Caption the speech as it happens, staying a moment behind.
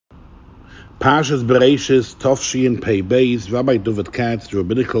Parshas Breishis, Tovshi Pei Beis, Rabbi David Katz, the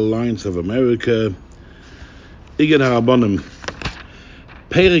Rabbinical Alliance of America, Igen Harabonim.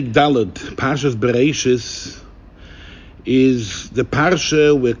 Perik Dalet, Parshas Breishis, is the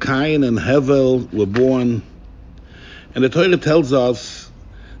Parsha where Cain and Hevel were born. And the Torah tells us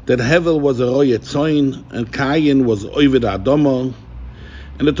that Hevel was a Roye Tzoin and Cain was Oived Adomo.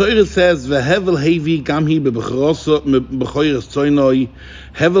 And the Torah says, "Vehevel hevi gamhi bebechoroso bechoyres tzoinoi."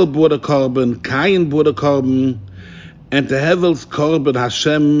 Hevel bore the korban, Cain bore the korban, and to Hevel's korban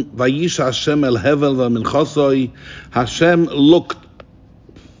Hashem vayisha Hashem el Hevel v'minchosoi.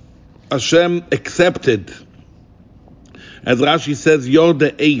 Hashem accepted. As Rashi says,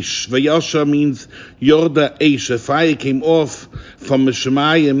 Yorda Eish. Vayasha means Yorda Eish. A fire came off from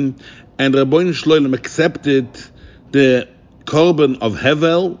Shemayim, and Rabbeinu Shloim accepted the korban of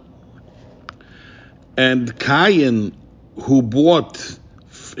Hevel, and Cain, who bought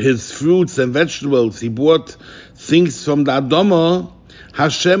his fruits and vegetables, he bought things from the Adama,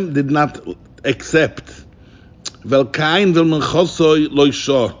 Hashem did not accept. Vel Cain vel menchosoi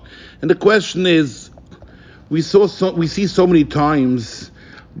loisha. And the question is, we see so many times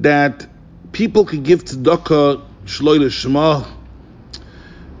that people could give tzedakah shloi l'shma.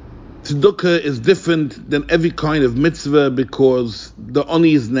 Tzedakah is different than every kind of mitzvah because the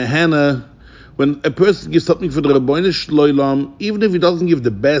oni is nehana. When a person gives something for the Rabbeinu Shloim, even if he doesn't give the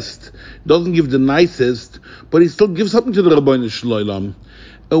best, doesn't give the nicest, but he still gives something to the Rabbeinu Shloim.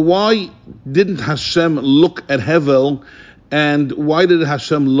 Why didn't Hashem look at Hevel, and why did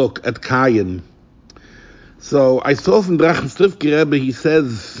Hashem look at Cain? So I saw from Drachim Strifke Rebbe, he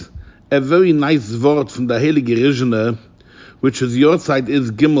says a very nice word from the Heilige Rishna, which is your side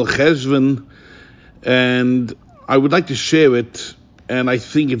is Gimel Cheshvan, and I would like to share it, and I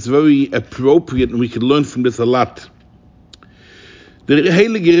think it's very appropriate, and we can learn from this a lot. The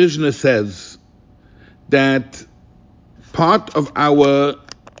Heilige Rishna says that part of the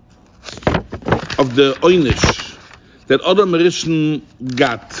Oynish that Adam Rishon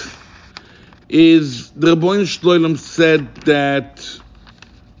got is the Rabbeinu Shloim said that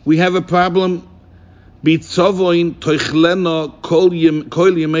we have a problem. Bitzovoin toichlena kol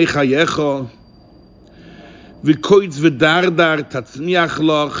yemei chayecha v'koitz v'dardar tatzmiach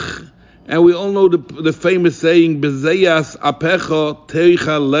loch. And we all know the famous saying, bezeyas apecha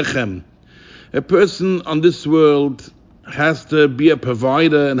teicha lechem. A person on this world has to be a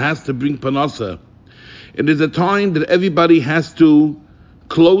provider and has to bring panasa. It is a time that everybody has to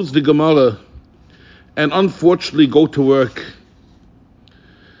close the Gemara and unfortunately go to work.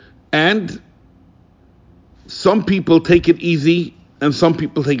 And some people take it easy and some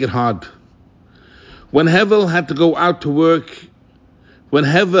people take it hard. When Hevel had to go out to work, when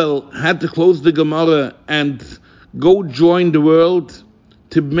Hevel had to close the Gemara and go join the world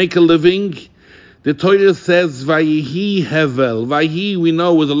to make a living, the Torah says, Vayihi Hevel. Vayihi, we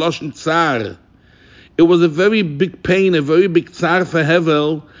know, was a Lashon Tsar. It was a very big pain, a very big tsar for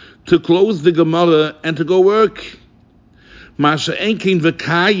Hevel to close the Gemara and to go work. Masha Enkin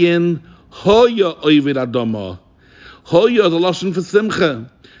v'Kayin Hoya Oived Adama. Hoya is a lashon for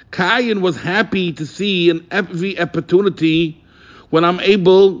Simcha. Cain was happy to see in every opportunity when I'm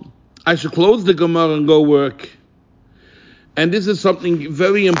able, I should close the Gemara and go work. And this is something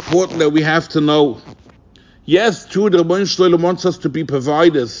very important that we have to know. Yes, true, the Rabbeinu Shloim wants us to be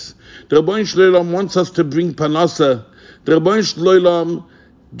providers. The Rabbeinu Shloim wants us to bring panasa. The Rabbeinu Shloim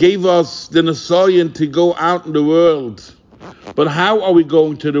gave us the Nisayon to go out in the world. But how are we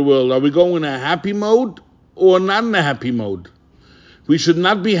going to the world? Are we going in a happy mode or not in a happy mode? We should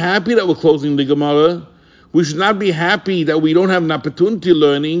not be happy that we're closing the Gemara. We should not be happy that we don't have an opportunity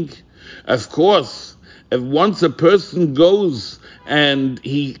learning. Of course, if once a person goes and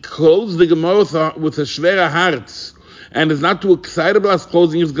he closes the Gemara with a schwerer heart and is not too excited about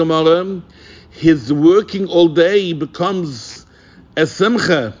closing his Gemara, his working all day becomes a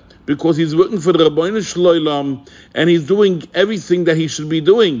simcha, because he's working for the Rabbeinu Shloim and he's doing everything that he should be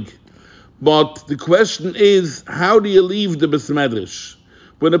doing. But the question is, how do you leave the Besmedrish?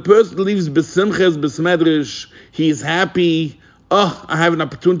 When a person leaves Besimches Besmedrish, he's happy. Oh, I have an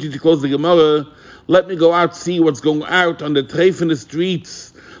opportunity to close the Gemara. Let me go out, see what's going out on the treif in the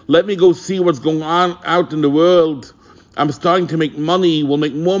streets. Let me go see what's going on out in the world. I'm starting to make money. We'll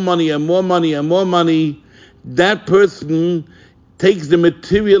make more money and more money and more money. That person takes the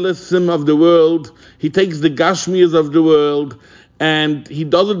materialism of the world, he takes the gashmias of the world, and he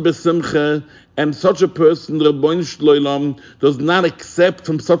does it besimcha, and such a person, the Rabbeinu Shloim, does not accept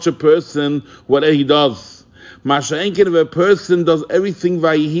from such a person whatever he does. Masha'enkin, if a person does everything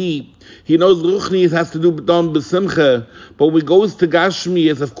vayihi, He knows Ruchni has to do done besimcha. But when he goes to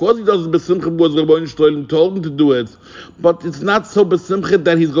Gashmi, of course he does besimcha because Rabbeinu Shloim told him to do it. But it's not so besimcha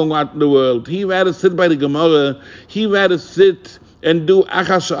that he's going out in the world. He rather sit by the Gemara. He rather sit and do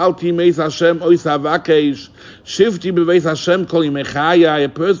Achash Alti Meis Hashem Ois Havakesh Shifti Beveis Hashem Kol Yimechaya, a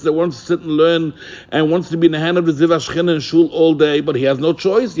person that wants to sit and learn and wants to be in the hand of the Ziv Ashchen and Shul all day, but he has no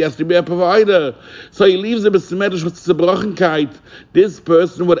choice. He has to be a provider. So he leaves the Besmedish with Zerbrochenkeit. This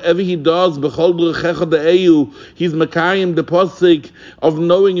person, whatever he does, Bechol Bruchecha De'eu, he's Mekayim, the Posik of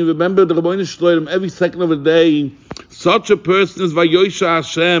knowing and remember the Rabbeinu Shloim every second of the day. Such a person is Vayosha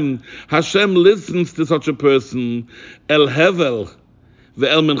Hashem. Hashem listens to such a person. El Hevel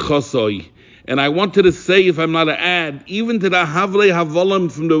ve'el Menchosoi. And I wanted to say, if I'm not to add, even to the Havlei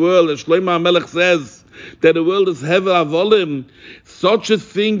Havolim from the world, as Shlomo HaMelech says, that the world is Hevel Havolim, such a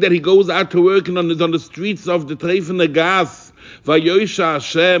thing that he goes out to work and is on the streets of the Treif and the Gas, Vayosha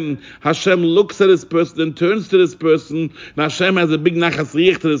Hashem, Hashem looks at this person and turns to this person, and Hashem has a big nachas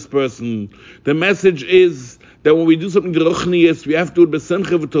riech to this person. The message is that when we do something Ruchnius, we have to do it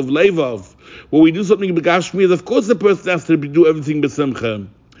b'simcha v'tov levav. When we do something b'gashmi, of course the person has to do everything b'simcha.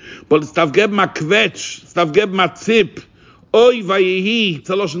 But it's tav geb ma kvetch, it's tav geb ma tzip, oy vayehi,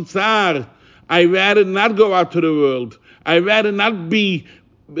 tzalosh tsar. I rather not go out to the world. I rather not be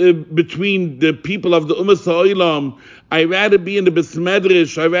between the people of the Umas HaOlam. I rather be in the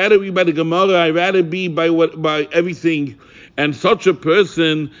Besmedrish. I rather be by the Gemara. I rather be by everything. And such a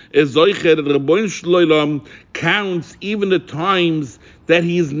person is Zoiche that Rabbeinu Shloim counts even the times that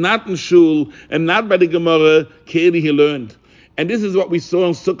he is not in Shul and not by the Gemara, clearly he learned. And this is what we saw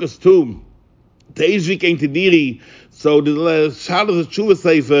in Sukkot too. Teishvik ein Tediri. So the Shalos Tshuva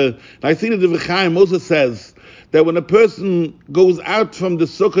Sefer, I think that the V'chaim Moses says that when a person goes out from the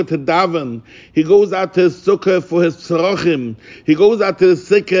sukkah to daven, he goes out to his sukkah for his tzarachim. He goes out to the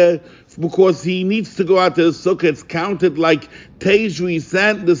sukkah because he needs to go out to his sukkah. It's counted like Tejri, he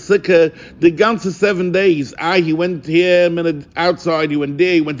sat in the sukkah the ganze 7 days. He went here, minute outside, he went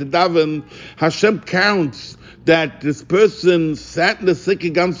there, he went to daven. Hashem counts that this person sat in the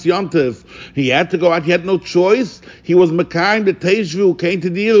sukkah ganz yontif. He had to go out, he had no choice. He was Mekayim, the Tejru, came to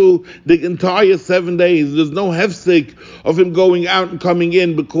Diru the entire 7 days. There's no hefsik of him going out and coming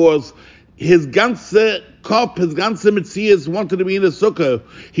in because his ganze Kop, his ganze Metzias wanted to be in the sukkah.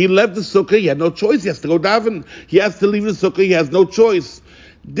 He left the sukkah, he had no choice, he has to go daven. He has to leave the sukkah, he has no choice.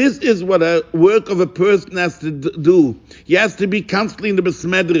 This is what a work of a person has to do. He has to be constantly in the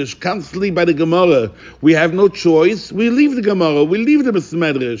Besmedrish, constantly by the Gemara. We have no choice. We leave the Gemara. We leave the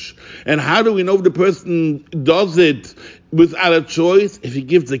Besmedrish. And how do we know if the person does it without a choice? If he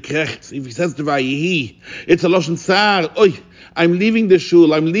gives the krechts, if he says to Vayihi, it's a Lashon Sar, oy, I'm leaving the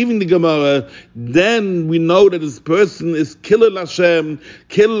shul, I'm leaving the Gemara, then we know that this person is Killel Hashem,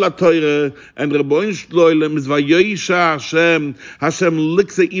 Killel HaTorah, and Rabbeinu Shloim is Vayoisha Hashem. Hashem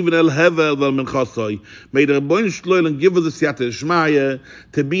likse even El Hevel Vel Menchosoi. May the Rabbeinu Shloim give us the Siyata Shmaya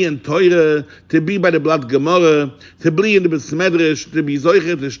to be in Torah, to be by the blood Gemara, to be in the Besmedrish, to be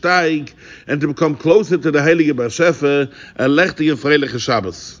Zoicher to Steig, and to become closer to the Heilige Bar Shefer, a lechtige, freiliche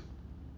Shabbos.